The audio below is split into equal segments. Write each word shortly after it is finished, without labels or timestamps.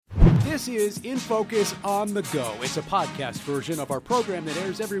This is In Focus on the Go. It's a podcast version of our program that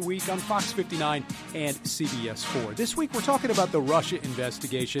airs every week on Fox 59 and CBS 4. This week we're talking about the Russia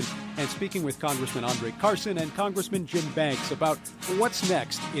investigation and speaking with Congressman Andre Carson and Congressman Jim Banks about what's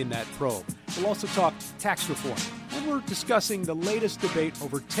next in that probe. We'll also talk tax reform, and we're discussing the latest debate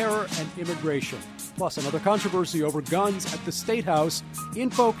over terror and immigration, plus another controversy over guns at the State House. In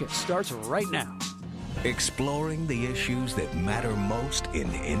Focus starts right now. Exploring the issues that matter most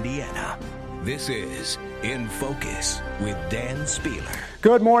in Indiana. This is In Focus with Dan Spieler.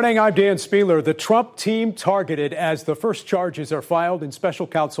 Good morning, I'm Dan Spieler. The Trump team targeted as the first charges are filed in special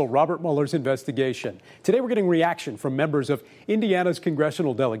counsel Robert Mueller's investigation. Today we're getting reaction from members of Indiana's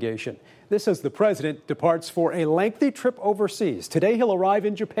congressional delegation. This as the president departs for a lengthy trip overseas. Today he'll arrive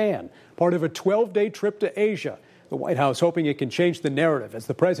in Japan, part of a 12-day trip to Asia. The White House hoping it can change the narrative as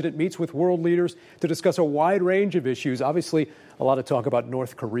the president meets with world leaders to discuss a wide range of issues. Obviously, a lot of talk about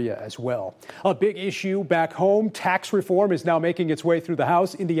North Korea as well. A big issue back home, tax reform is now making its way through the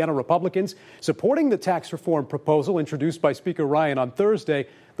House. Indiana Republicans supporting the tax reform proposal introduced by Speaker Ryan on Thursday,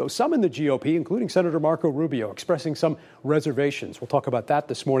 though some in the GOP, including Senator Marco Rubio, expressing some reservations. We'll talk about that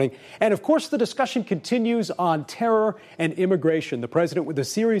this morning. And of course, the discussion continues on terror and immigration. The president with a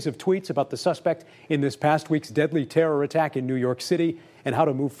series of tweets about the suspect in this past week's deadly terror attack in New York City and how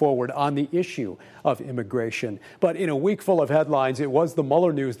to move forward on the issue of immigration. But in a week full of headlines, it was the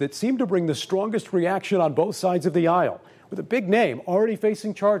Mueller news that seemed to bring the strongest reaction on both sides of the aisle, with a big name already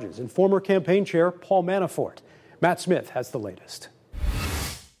facing charges and former campaign chair Paul Manafort. Matt Smith has the latest.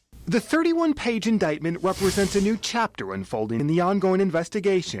 The 31-page indictment represents a new chapter unfolding in the ongoing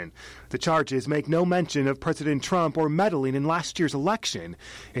investigation. The charges make no mention of President Trump or meddling in last year's election.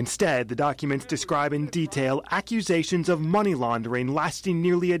 Instead, the documents describe in detail accusations of money laundering lasting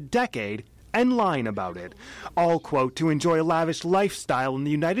nearly a decade and lying about it. All, quote, to enjoy a lavish lifestyle in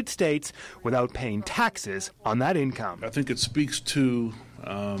the United States without paying taxes on that income. I think it speaks to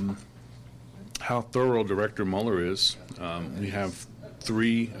how thorough Director Mueller is. We have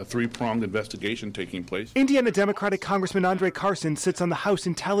a three-pronged investigation taking place. Indiana Democratic Congressman Andre Carson sits on the House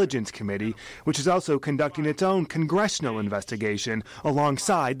Intelligence Committee, which is also conducting its own congressional investigation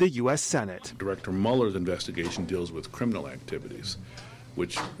alongside the U.S. Senate. Director Mueller's investigation deals with criminal activities,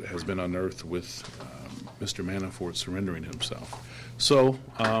 which has been unearthed with Mr. Manafort surrendering himself. So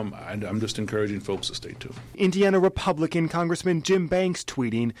I'm just encouraging folks to stay tuned. Indiana Republican Congressman Jim Banks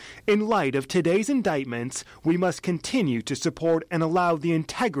tweeting, in light of today's indictments, we must continue to support and allow the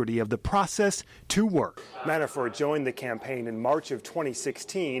integrity of the process to work. Manafort joined the campaign in March of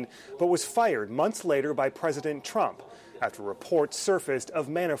 2016, but was fired months later by President Trump after reports surfaced of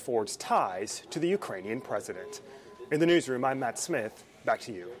Manafort's ties to the Ukrainian president. In the newsroom, I'm Matt Smith. Back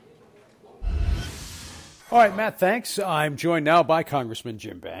to you. All right, Matt, thanks. I'm joined now by Congressman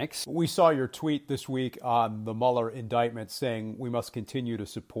Jim Banks. We saw your tweet this week on the Mueller indictment saying we must continue to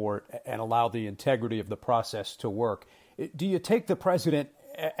support and allow the integrity of the process to work. Do you take the president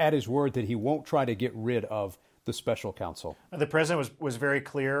at his word that he won't try to get rid of the special counsel? The president was very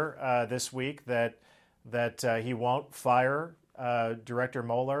clear this week that he won't fire Director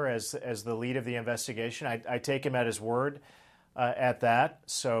Mueller as the lead of the investigation. I take him at his word. At that.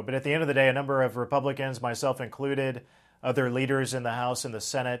 But at the end of the day, a number of Republicans, myself included, other leaders in the House and the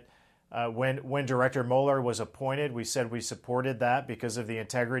Senate, when Director Mueller was appointed, we said we supported that because of the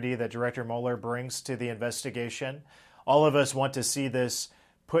integrity that Director Mueller brings to the investigation. All of us want to see this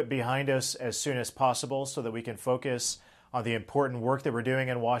put behind us as soon as possible so that we can focus on the important work that we're doing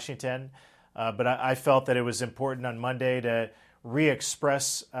in Washington. But I felt that it was important on Monday to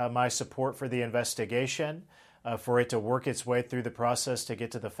re-express my support for the investigation. For it to work its way through the process to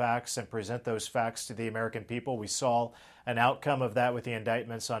get to the facts and present those facts to the American people. We saw an outcome of that with the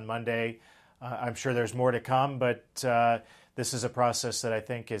indictments on Monday. I'm sure there's more to come, but this is a process that I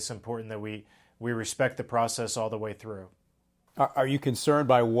think is important that we respect the process all the way through. Are you concerned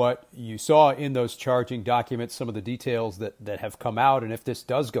by what you saw in those charging documents, some of the details that have come out? And if this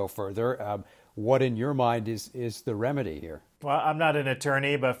does go further, what in your mind is the remedy here? Well, I'm not an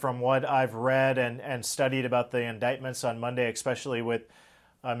attorney, but from what I've read and studied about the indictments on Monday, especially with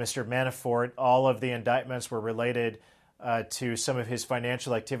Mr. Manafort, all of the indictments were related to some of his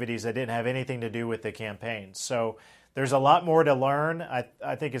financial activities that didn't have anything to do with the campaign. So there's a lot more to learn.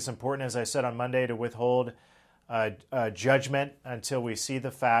 I think it's important, as I said on Monday, to withhold judgment until we see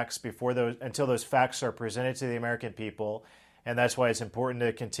the facts, until those facts are presented to the American people. And that's why it's important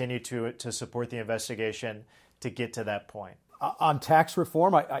to continue to support the investigation to get to that point. On tax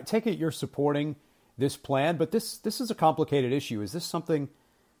reform, I take it you're supporting this plan, but this is a complicated issue. Is this something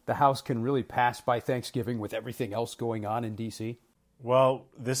the House can really pass by Thanksgiving with everything else going on in D.C.? Well,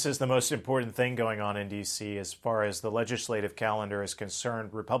 this is the most important thing going on in D.C. as far as the legislative calendar is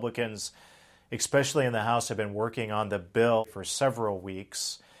concerned. Republicans, especially in the House, have been working on the bill for several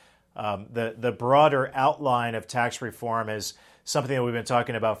weeks. The broader outline of tax reform is something that we've been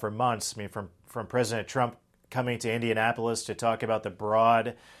talking about for months. I mean, from President Trump coming to Indianapolis to talk about the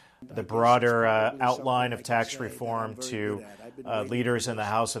broader outline of tax reform to leaders in the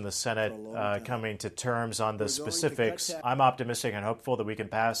House and the Senate coming to terms on the specifics. I'm optimistic and hopeful that we can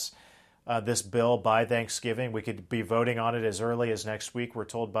pass this bill by Thanksgiving. We could be voting on it as early as next week, we're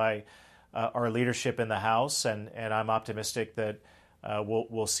told by our leadership in the House, and I'm optimistic that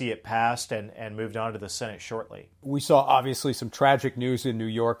we'll see it passed and moved on to the Senate shortly. We saw obviously some tragic news in New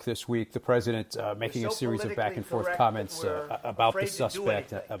York this week. The president making a series of back and forth comments about the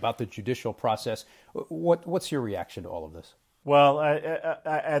suspect, about the judicial process. What's your reaction to all of this? Well,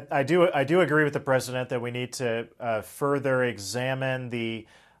 I do agree with the president that we need to further examine the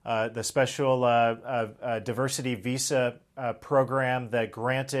special diversity visa program that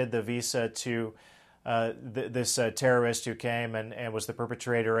granted the visa to this terrorist who came and was the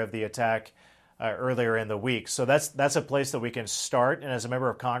perpetrator of the attack earlier in the week. So that's a place that we can start. And as a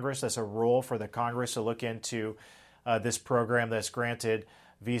member of Congress, that's a role for the Congress to look into this program that's granted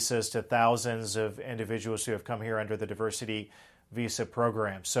visas to thousands of individuals who have come here under the diversity visa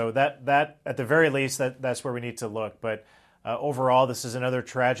program. So that at the very least, that's where we need to look. But overall, this is another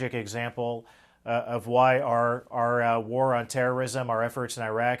tragic example of why our war on terrorism, our efforts in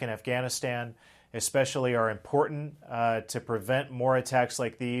Iraq and Afghanistan especially, are important to prevent more attacks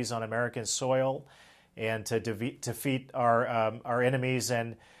like these on American soil and to defeat our enemies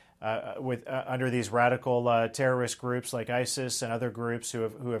and under these radical terrorist groups like ISIS and other groups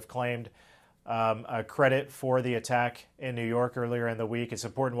who have claimed credit for the attack in New York earlier in the week. It's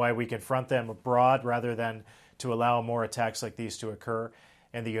important why we confront them abroad rather than to allow more attacks like these to occur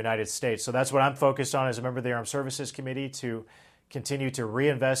in the United States. So that's what I'm focused on as a member of the Armed Services Committee, to continue to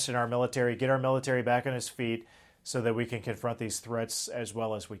reinvest in our military, get our military back on its feet so that we can confront these threats as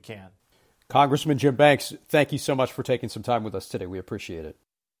well as we can. Congressman Jim Banks, thank you so much for taking some time with us today. We appreciate it.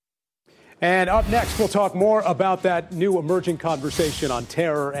 And up next, we'll talk more about that new emerging conversation on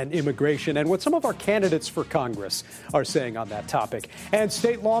terror and immigration and what some of our candidates for Congress are saying on that topic. And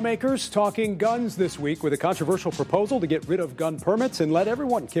state lawmakers talking guns this week with a controversial proposal to get rid of gun permits and let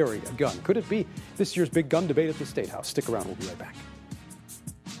everyone carry a gun. Could it be this year's big gun debate at the State House? Stick around. We'll be right back.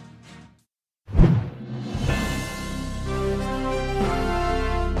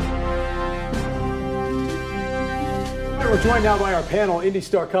 We're joined now by our panel, Indy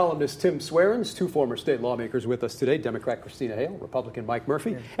Star columnist Tim Swearens, two former state lawmakers with us today, Democrat Christina Hale, Republican Mike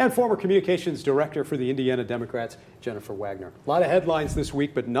Murphy, and former communications director for the Indiana Democrats, Jennifer Wagner. A lot of headlines this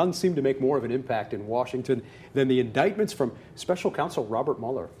week, but none seem to make more of an impact in Washington than the indictments from Special Counsel Robert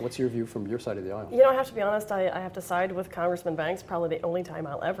Mueller. What's your view from your side of the aisle? You know, I have to be honest, I have to side with Congressman Banks, probably the only time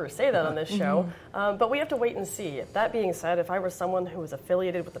I'll ever say that on this show. But we have to wait and see. That being said, if I were someone who was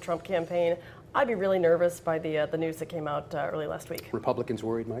affiliated with the Trump campaign, I'd be really nervous by the news that came out early last week. Republicans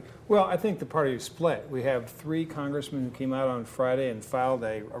worried, Mike? Well, I think the party is split. We have 3 congressmen who came out on Friday and filed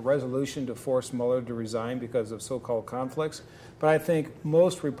a resolution to force Mueller to resign because of so-called conflicts. But I think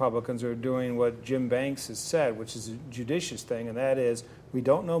most Republicans are doing what Jim Banks has said, which is a judicious thing, and that is, we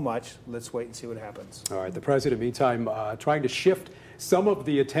don't know much. Let's wait and see what happens. All right. The president, meantime, trying to shift some of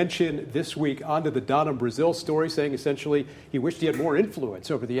the attention this week onto the Donna Brazile story, saying essentially he wished he had more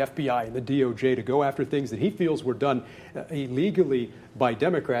influence over the FBI and the DOJ to go after things that he feels were done illegally by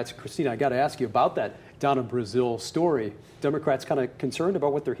Democrats. Christina, I got to ask you about that Donna Brazile story. Democrats kind of concerned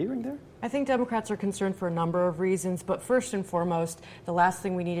about what they're hearing there? I think Democrats are concerned for a number of reasons, but first and foremost, the last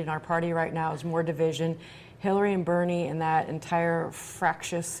thing we need in our party right now is more division. Hillary and Bernie and that entire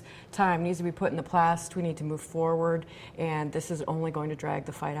fractious time needs to be put in the past. We need to move forward, and this is only going to drag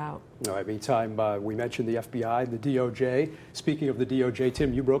the fight out. All right, meantime, we mentioned the FBI, the DOJ. Speaking of the DOJ,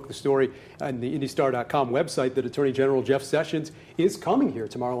 Tim, you broke the story on the IndyStar.com website that Attorney General Jeff Sessions is coming here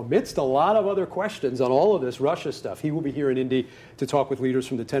tomorrow amidst a lot of other questions on all of this Russia stuff. He will be here in Indy to talk with leaders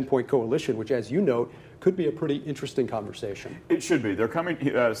from the 10-Point Coalition, which, as you note, could be a pretty interesting conversation. It should be. They're coming.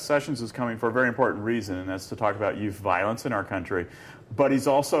 Sessions is coming for a very important reason, and that's to talk about youth violence in our country. But he's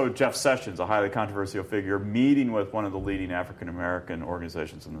also, Jeff Sessions, a highly controversial figure, meeting with one of the leading African-American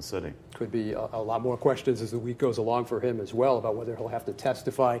organizations in the city. Could be a lot more questions as the week goes along for him as well about whether he'll have to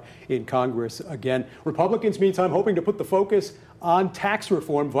testify in Congress again. Republicans, meantime, hoping to put the focus on tax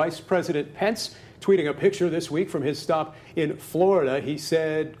reform. Vice President Pence tweeting a picture this week from his stop in Florida. He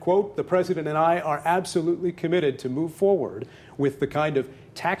said, quote, "The president and I are absolutely committed to move forward with the kind of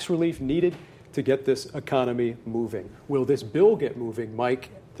tax relief needed to get this economy moving. Will this bill get moving, Mike?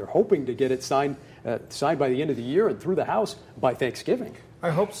 They're hoping to get it signed by the end of the year and through the House by Thanksgiving. I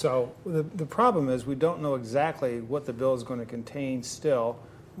hope so. The problem is we don't know exactly what the bill is going to contain still.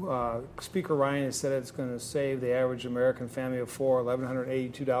 Speaker Ryan has said it's going to save the average American family of four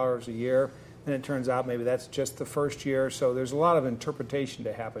 $1,182 a year. And it turns out maybe that's just the first year. So there's a lot of interpretation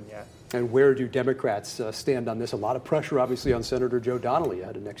to happen yet. And where do Democrats stand on this? A lot of pressure, obviously, on Senator Joe Donnelly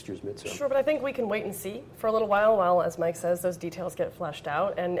ahead of next year's midterm. Sure, but I think we can wait and see for a little while, as Mike says, those details get fleshed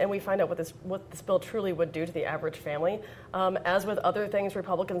out, and we find out what this bill truly would do to the average family. As with other things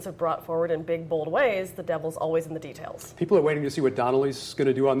Republicans have brought forward in big, bold ways, the devil's always in the details. People are waiting to see what Donnelly's going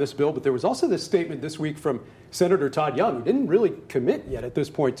to do on this bill, but there was also this statement this week from Senator Todd Young, who didn't really commit yet at this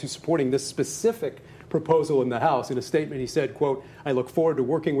point to supporting this specific proposal in the House. In a statement, he said, quote, "I look forward to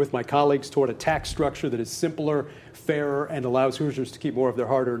working with my colleagues toward a tax structure that is simpler, fairer, and allows Hoosiers to keep more of their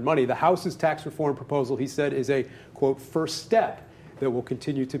hard-earned money. The House's tax reform proposal," he said, "is a, quote, first step that will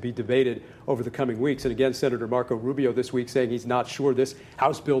continue to be debated over the coming weeks." And again, Senator Marco Rubio this week saying he's not sure this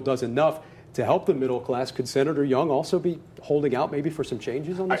House bill does enough to help the middle class. Could Senator Young also be holding out maybe for some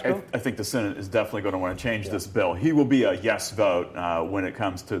changes on this bill? I think the Senate is definitely going to want to change this bill. He will be a yes vote when it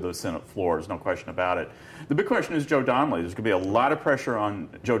comes to the Senate floor. There's no question about it. The big question is Joe Donnelly. There's going to be a lot of pressure on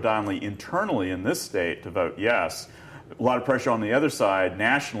Joe Donnelly internally in this state to vote yes. A lot of pressure on the other side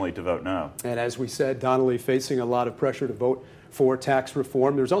nationally to vote no. And as we said, Donnelly facing a lot of pressure to vote for tax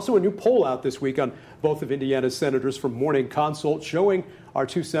reform. There's also a new poll out this week on both of Indiana's senators from Morning Consult showing our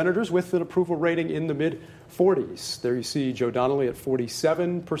two senators with an approval rating in the mid-40s. There you see Joe Donnelly at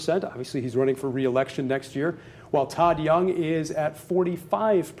 47%. Obviously, he's running for re-election next year, while Todd Young is at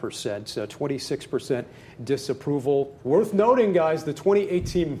 45%, 26% disapproval. Worth noting, guys, the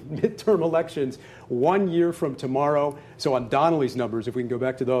 2018 midterm elections 1 year from tomorrow. So on Donnelly's numbers, if we can go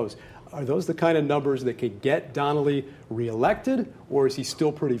back to those, are those the kind of numbers that could get Donnelly reelected, or is he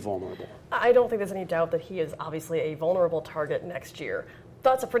still pretty vulnerable? I don't think there's any doubt that he is obviously a vulnerable target next year.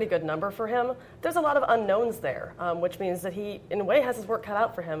 That's a pretty good number for him. There's a lot of unknowns there, which means that he, in a way, has his work cut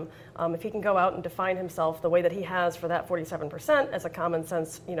out for him. If he can go out and define himself the way that he has for that 47% as a common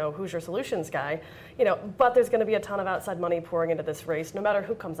sense, Hoosier Solutions guy, but there's going to be a ton of outside money pouring into this race, no matter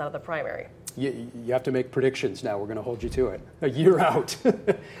who comes out of the primary. You have to make predictions now. We're going to hold you to it. A year out.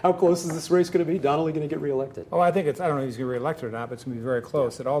 How close is this race going to be? Donnelly going to get reelected? Oh, I don't know if he's going to get reelected or not, but it's going to be very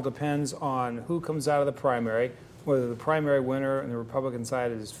close. It all depends on who comes out of the primary, whether the primary winner and the Republican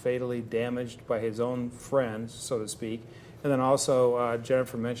side is fatally damaged by his own friends, so to speak. And then also,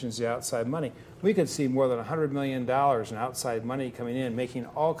 Jennifer mentions the outside money. We could see more than $100 million in outside money coming in, making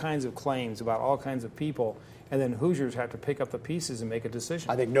all kinds of claims about all kinds of people, and then Hoosiers have to pick up the pieces and make a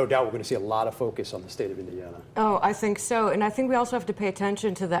decision. I think no doubt we're going to see a lot of focus on the state of Indiana. Oh, I think so. And I think we also have to pay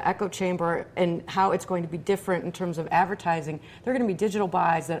attention to the echo chamber and how it's going to be different in terms of advertising. There are going to be digital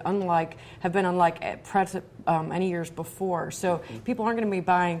buys that have been unlike any years before. So people aren't going to be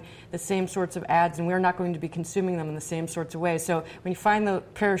buying the same sorts of ads, and we're not going to be consuming them in the same sorts of ways. So when you find the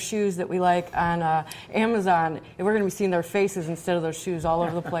pair of shoes that we like on Amazon, we're going to be seeing their faces instead of those shoes all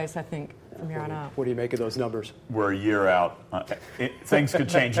over the place, I think. From here on out. What do you make of those numbers? We're a year out. Things could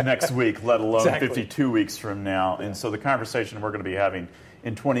change next week, let alone 52 weeks from now. And so the conversation we're going to be having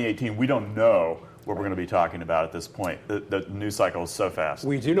in 2018, we don't know what we're going to be talking about at this point. The news cycle is so fast.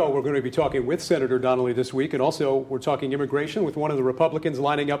 We do know we're going to be talking with Senator Donnelly this week, and also we're talking immigration with one of the Republicans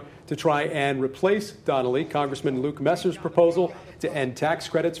lining up to try and replace Donnelly, Congressman Luke Messer's proposal to end tax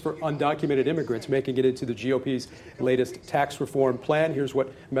credits for undocumented immigrants, making it into the GOP's latest tax reform plan. Here's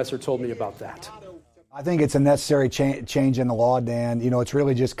what Messer told me about that. I think it's a necessary change in the law, Dan. It's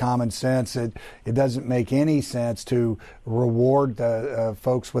really just common sense. It doesn't make any sense to reward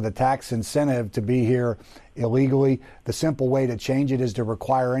folks with a tax incentive to be here illegally. The simple way to change it is to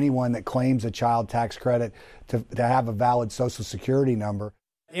require anyone that claims a child tax credit to have a valid Social Security number.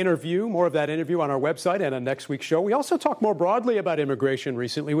 More of that interview on our website and on next week's show. We also talked more broadly about immigration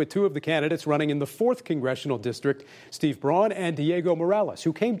recently with two of the candidates running in the 4th Congressional District, Steve Braun and Diego Morales,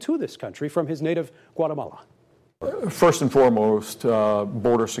 who came to this country from his native Guatemala. First and foremost,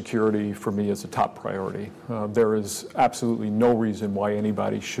 border security for me is a top priority. There is absolutely no reason why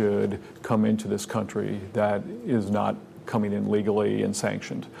anybody should come into this country that is not coming in legally and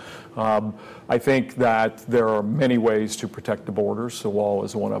sanctioned. I think that there are many ways to protect the borders. The wall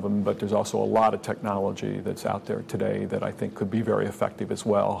is one of them, but there's also a lot of technology that's out there today that I think could be very effective as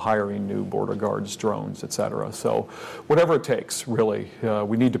well, hiring new border guards, drones, et cetera. So whatever it takes, really,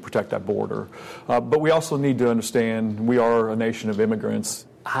 we need to protect that border. But we also need to understand we are a nation of immigrants.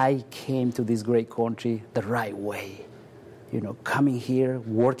 I came to this great country the right way, coming here,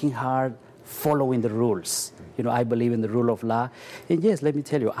 working hard, following the rules. I believe in the rule of law. And yes, let me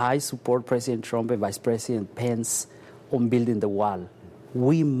tell you, I support President Trump and Vice President Pence on building the wall.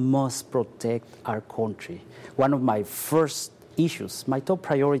 We must protect our country. One of my first issues, my top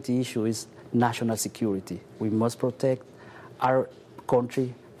priority issue is national security. We must protect our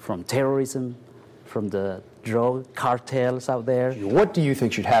country from terrorism, from the drug cartels out there. What do you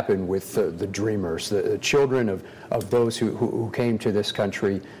think should happen with the dreamers, the children of those who came to this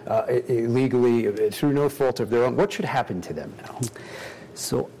country illegally through no fault of their own? What should happen to them now?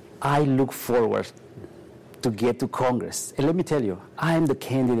 So I look forward to get to Congress. And let me tell you, I am the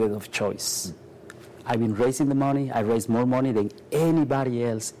candidate of choice. I've been raising the money. I raise more money than anybody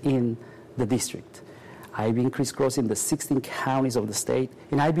else in the district. I've been crisscrossing the 16 counties of the state,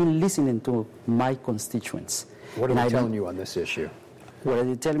 and I've been listening to my constituents. What are they telling you on this issue? What are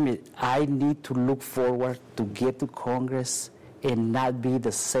they telling me? I need to look forward to get to Congress and not be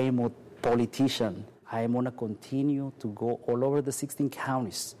the same old politician. I am going to continue to go all over the 16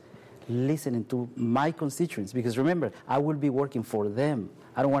 counties, listening to my constituents, because remember, I will be working for them.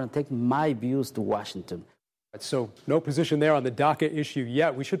 I don't want to take my views to Washington. So no position there on the DACA issue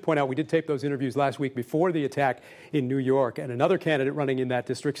yet. We should point out we did tape those interviews last week before the attack in New York. And another candidate running in that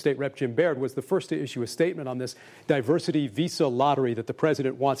district, State Rep Jim Baird, was the first to issue a statement on this diversity visa lottery that the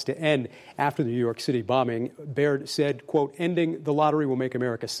president wants to end after the New York City bombing. Baird said, quote, "Ending the lottery will make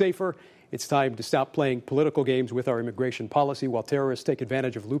America safer. It's time to stop playing political games with our immigration policy while terrorists take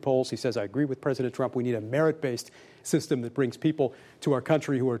advantage of loopholes." He says, "I agree with President Trump. We need a merit-based system that brings people to our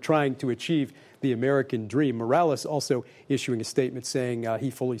country who are trying to achieve the American dream." Morales also issuing a statement saying he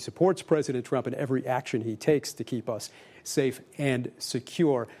fully supports President Trump in every action he takes to keep us safe and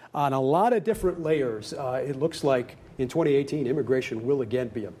secure. On a lot of different layers, it looks like in 2018, immigration will again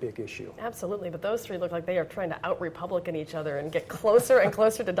be a big issue. Absolutely, but those three look like they are trying to out-Republican each other and get closer and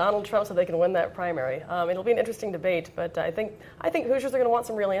closer to Donald Trump so they can win that primary. It'll be an interesting debate, but I think Hoosiers are going to want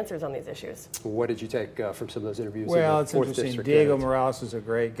some real answers on these issues. What did you take from some of those interviews? Well, it's interesting. Diego Morales is a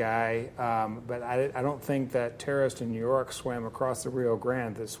great guy, but I don't think that terrorist in New York swam across the Rio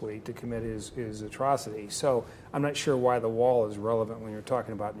Grande this week to commit his atrocity. So I'm not sure why the wall is relevant when you're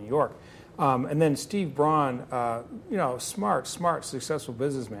talking about New York. And then Steve Braun, smart, successful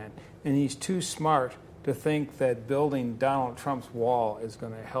businessman, and he's too smart to think that building Donald Trump's wall is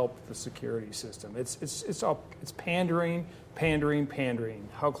going to help the security system. It's pandering.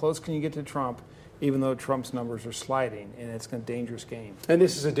 How close can you get to Trump, even though Trump's numbers are sliding, and it's a dangerous game. And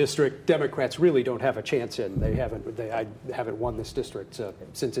this is a district Democrats really don't have a chance in. I haven't won this district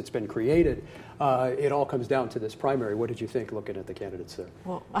since it's been created. It all comes down to this primary. What did you think looking at the candidates there?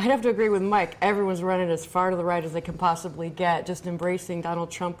 Well, I'd have to agree with Mike. Everyone's running as far to the right as they can possibly get, just embracing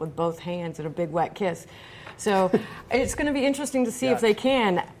Donald Trump with both hands and a big wet kiss. So it's going to be interesting to see if they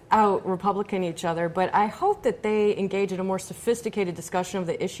can out-Republican each other, but I hope that they engage in a more sophisticated discussion of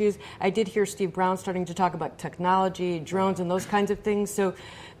the issues. I did hear Steve Brown starting to talk about technology, drones, and those kinds of things. So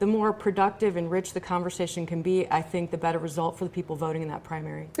the more productive and rich the conversation can be, I think the better result for the people voting in that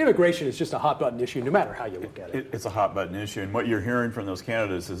primary. Immigration is just a hot-button issue, no matter how you look at it. It's a hot-button issue, and what you're hearing from those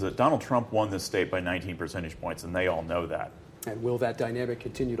candidates is that Donald Trump won this state by 19 percentage points, and they all know that. And will that dynamic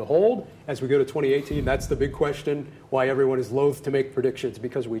continue to hold as we go to 2018? That's the big question, why everyone is loath to make predictions,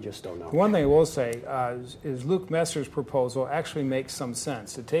 because we just don't know. One thing I will say is Luke Messer's proposal actually makes some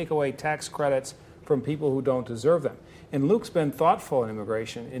sense, to take away tax credits from people who don't deserve them. And Luke's been thoughtful in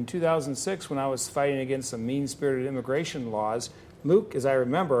immigration. In 2006, when I was fighting against some mean-spirited immigration laws, Luke, as I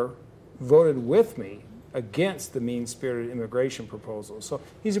remember, voted with me against the mean-spirited immigration proposal. So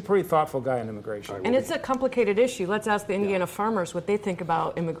he's a pretty thoughtful guy in immigration. And it's a complicated issue. Let's ask the Indiana farmers what they think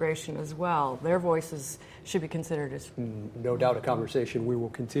about immigration as well. Their voices should be considered as... No doubt a conversation we will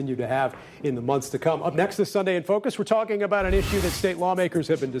continue to have in the months to come. Up next this Sunday in Focus, we're talking about an issue that state lawmakers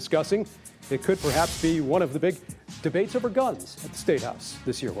have been discussing. It could perhaps be one of the big debates over guns at the State House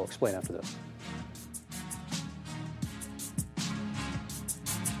this year. We'll explain after this.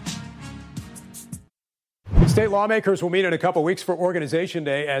 State lawmakers will meet in a couple weeks for Organization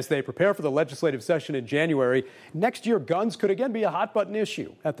Day as they prepare for the legislative session in January. Next year, guns could again be a hot-button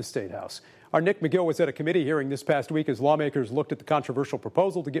issue at the State House. Our Nick McGill was at a committee hearing this past week as lawmakers looked at the controversial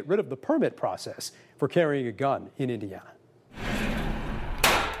proposal to get rid of the permit process for carrying a gun in Indiana.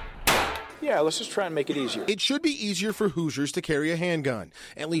 Yeah, let's just try and make it easier. It should be easier for Hoosiers to carry a handgun.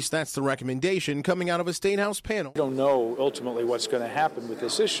 At least that's the recommendation coming out of a State House panel. We don't know ultimately what's going to happen with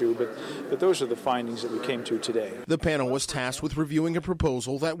this issue, but those are the findings that we came to today. The panel was tasked with reviewing a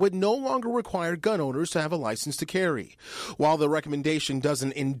proposal that would no longer require gun owners to have a license to carry. While the recommendation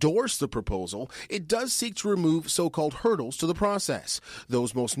doesn't endorse the proposal, it does seek to remove so-called hurdles to the process,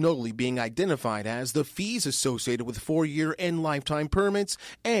 those most notably being identified as the fees associated with 4-year and lifetime permits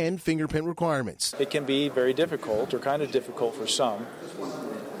and fingerprint requirements. It can be very difficult, or kind of difficult for some,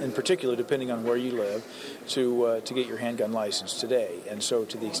 in particular depending on where you live, to get your handgun license today. And so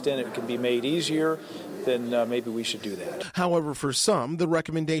to the extent it can be made easier, then maybe we should do that. However, for some, the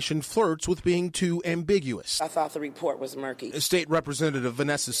recommendation flirts with being too ambiguous. I thought the report was murky. State Representative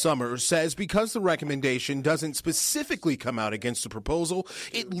Vanessa Summers says because the recommendation doesn't specifically come out against the proposal,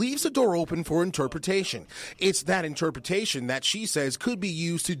 it leaves the door open for interpretation. It's that interpretation that she says could be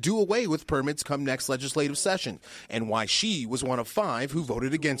used to do away with permits come next legislative session, and why she was one of 5 who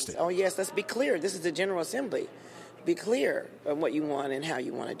voted against it. Oh, yes, let's be clear. This is the General Assembly. Be clear on what you want and how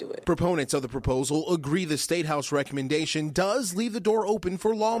you want to do it. Proponents of the proposal agree the State House recommendation does leave the door open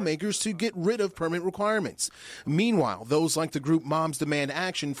for lawmakers to get rid of permit requirements. Meanwhile, those like the group Moms Demand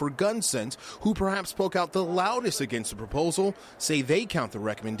Action for Gun Sense, who perhaps spoke out the loudest against the proposal, say they count the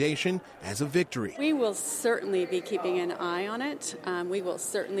recommendation as a victory. We will certainly be keeping an eye on it. We will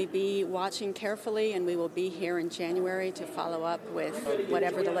certainly be watching carefully, and we will be here in January to follow up with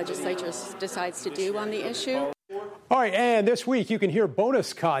whatever the legislature decides to do on the issue. All right, and this week you can hear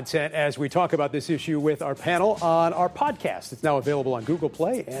bonus content as we talk about this issue with our panel on our podcast. It's now available on Google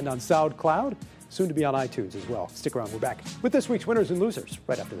Play and on SoundCloud, soon to be on iTunes as well. Stick around, we're back with this week's winners and losers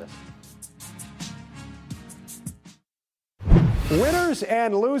right after this. Winners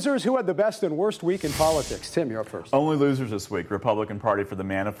and losers, who had the best and worst week in politics? Tim, you're up first. Only losers this week. Republican Party for the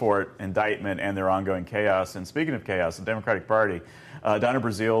Manafort indictment and their ongoing chaos. And speaking of chaos, the Democratic Party, Donna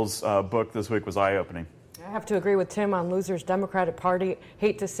Brazil's book this week was eye-opening. I have to agree with Tim on losers. Democratic Party,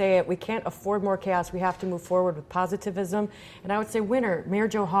 hate to say it, we can't afford more chaos. We have to move forward with positivism. And I would say winner, Mayor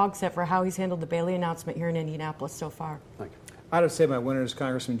Joe Hogsett, for how he's handled the Bailey announcement here in Indianapolis so far. Thank you. I'd say my winner is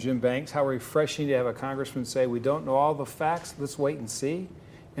Congressman Jim Banks. How refreshing to have a congressman say, we don't know all the facts, let's wait and see.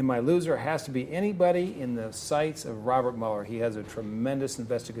 And my loser has to be anybody in the sights of Robert Mueller. He has a tremendous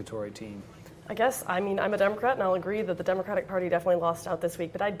investigatory team. I'm a Democrat, and I'll agree that the Democratic Party definitely lost out this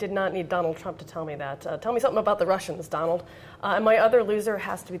week, but I did not need Donald Trump to tell me that. Tell me something about the Russians, Donald. And my other loser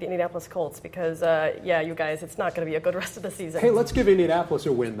has to be the Indianapolis Colts because, you guys, it's not going to be a good rest of the season. Hey, let's give Indianapolis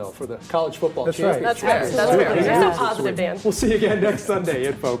a win, though, for the college football championship. That's fair. That's fair. You're so positive, Dan. We'll see you again next Sunday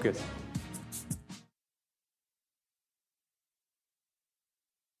in Focus.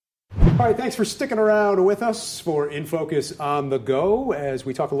 All right, thanks for sticking around with us for In Focus on the Go as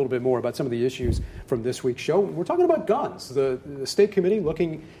we talk a little bit more about some of the issues from this week's show. We're talking about guns. The State Committee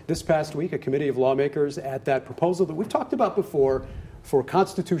looking this past week, a committee of lawmakers, at that proposal that we've talked about before for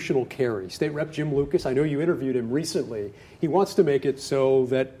constitutional carry. State Rep Jim Lucas, I know you interviewed him recently. He wants to make it so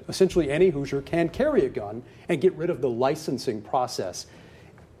that essentially any Hoosier can carry a gun and get rid of the licensing process.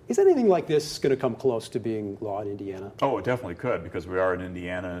 Is anything like this going to come close to being law in Indiana? Oh, it definitely could, because we are in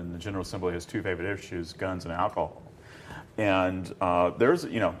Indiana, and the General Assembly has 2 favorite issues, guns and alcohol. And there's,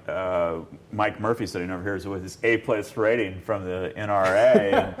 Mike Murphy sitting over here with his A+ rating from the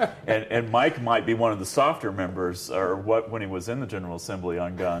NRA, and Mike might be one of the softer members, when he was in the General Assembly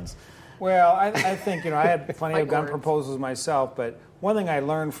on guns. Well, I think, I had plenty of gun proposals myself, but one thing I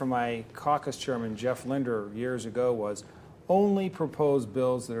learned from my caucus chairman, Jeff Linder, years ago was only propose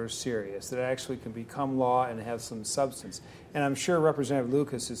bills that are serious, that actually can become law and have some substance. And I'm sure Representative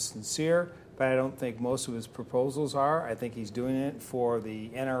Lucas is sincere, but I don't think most of his proposals are. I think he's doing it for the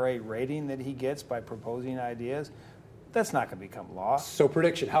NRA rating that he gets by proposing ideas. That's not going to become law. So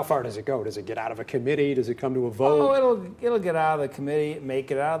prediction, how far does it go? Does it get out of a committee? Does it come to a vote? Oh, it'll get out of the committee, make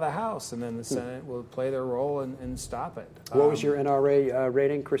it out of the House, and then the Senate will play their role and stop it. What was your NRA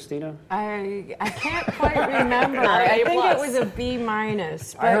rating, Christina? I can't quite remember. I think it was a B-.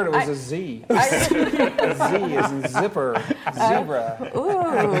 I heard it was a Z. A Z is in zipper. Zebra.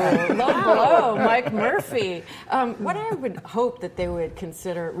 Ooh, low blow, Mike Murphy. What I would hope that they would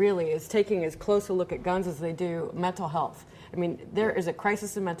consider really is taking as close a look at guns as they do mental health. I mean, there is a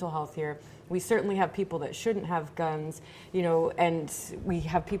crisis in mental health here. We certainly have people that shouldn't have guns, and we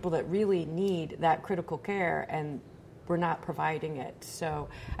have people that really need that critical care, and we're not providing it. So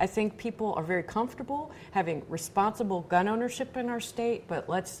I think people are very comfortable having responsible gun ownership in our state, but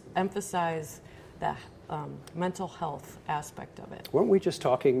let's emphasize the mental health aspect of it. Weren't we just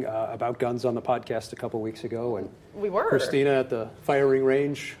talking about guns on the podcast a couple weeks ago? And we were. Christina at the firing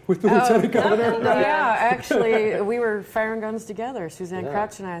range with the lieutenant governor. Yeah, actually, we were firing guns together. Suzanne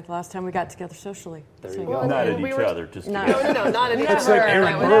Crouch and I, the last time we got together socially. There you go. Not at each other, just no, not at each other. It's like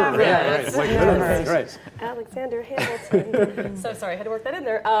Aaron Burr. Right. Alexander Hamilton. So sorry, I had to work that in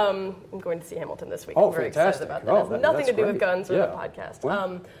there. I'm going to see Hamilton this week. Oh, I'm very fantastic. excited about that. It has nothing to do with guns or the podcast.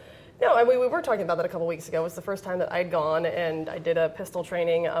 Well. No, I mean, we were talking about that a couple weeks ago. It was the first time that I'd gone, and I did a pistol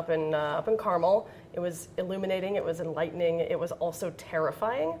training up in Carmel. It was illuminating. It was enlightening. It was also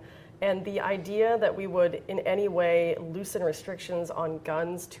terrifying. And the idea that we would in any way loosen restrictions on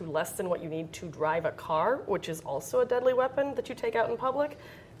guns to less than what you need to drive a car, which is also a deadly weapon that you take out in public,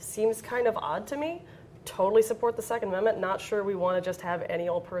 seems kind of odd to me. Totally support the Second Amendment. Not sure we want to just have any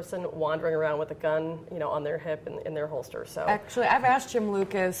old person wandering around with a gun, on their hip and in their holster. So actually, I've asked Jim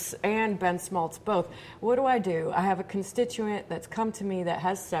Lucas and Ben Smaltz both, what do? I have a constituent that's come to me that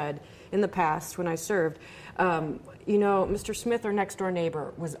has said in the past when I served, Mr. Smith, our next door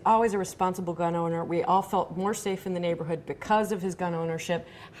neighbor, was always a responsible gun owner. We all felt more safe in the neighborhood because of his gun ownership.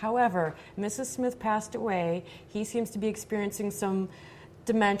 However, Mrs. Smith passed away. He seems to be experiencing some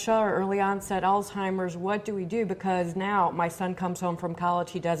dementia or early onset Alzheimer's. What do we do? Because now my son comes home from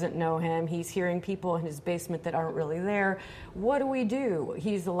college, he doesn't know him, he's hearing people in his basement that aren't really there. What do we do?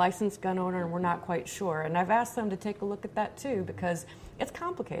 He's a licensed gun owner and we're not quite sure. And I've asked them to take a look at that too, because it's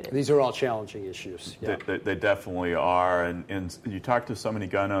complicated. These are all challenging issues. Yeah. They definitely are. And you talk to so many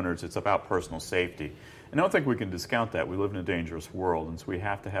gun owners, it's about personal safety. And I don't think we can discount that. We live in a dangerous world, and so we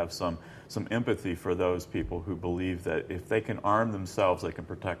have to have some empathy for those people who believe that if they can arm themselves, they can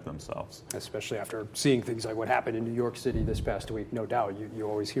protect themselves. Especially after seeing things like what happened in New York City this past week, no doubt. You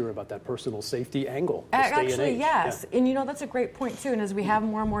always hear about that personal safety angle. Actually, yes. Yeah. And that's a great point, too. And as we have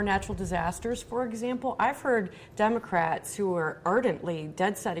more and more natural disasters, for example, I've heard Democrats who are ardently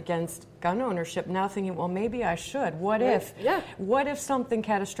dead set against gun ownership now thinking, well, maybe I should. What if something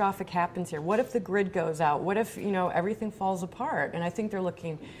catastrophic happens here? What if the grid goes out? What if, everything falls apart? And I think they're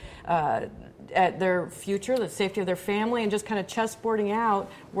looking at their future, the safety of their family, and just kind of chessboarding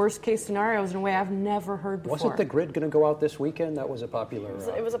out worst case scenarios in a way I've never heard before. Wasn't the grid going to go out this weekend? That was a popular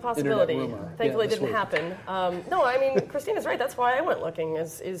it was a possibility. Thankfully, it didn't happen. No, I mean, Christina's right. That's why I went looking.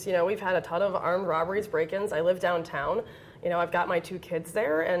 We've had a ton of armed robberies, break-ins. I live downtown. I've got my 2 kids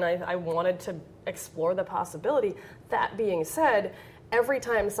there, and I wanted to explore the possibility. That being said, every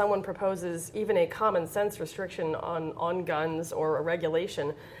time someone proposes even a common sense restriction on guns or a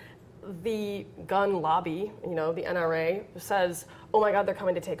regulation, the gun lobby, the NRA, says, oh my God, they're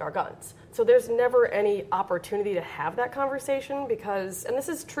coming to take our guns. So there's never any opportunity to have that conversation because, and this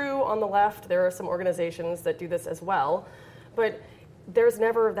is true on the left, there are some organizations that do this as well, but there's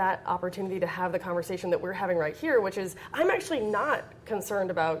never that opportunity to have the conversation that we're having right here, which is, I'm actually not concerned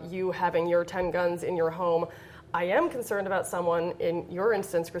about you having your 10 guns in your home. I am concerned about someone, in your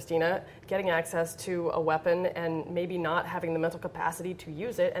instance, Christina, getting access to a weapon and maybe not having the mental capacity to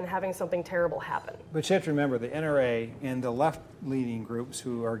use it and having something terrible happen. But you have to remember, the NRA and the left-leaning groups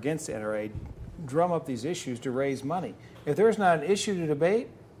who are against the NRA drum up these issues to raise money. If there's not an issue to debate,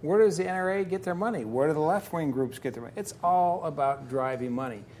 where does the NRA get their money? Where do the left-wing groups get their money? It's all about driving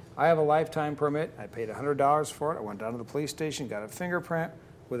money. I have a lifetime permit. I paid $100 for it. I went down to the police station, got a fingerprint.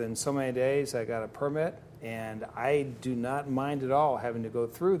 Within so many days, I got a permit. And I do not mind at all having to go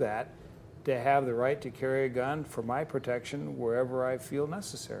through that to have the right to carry a gun for my protection wherever I feel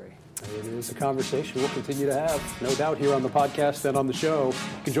necessary. It is a conversation we'll continue to have, no doubt, here on the podcast and on the show.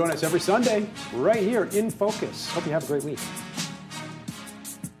 You can join us every Sunday right here in Focus. Hope you have a great week.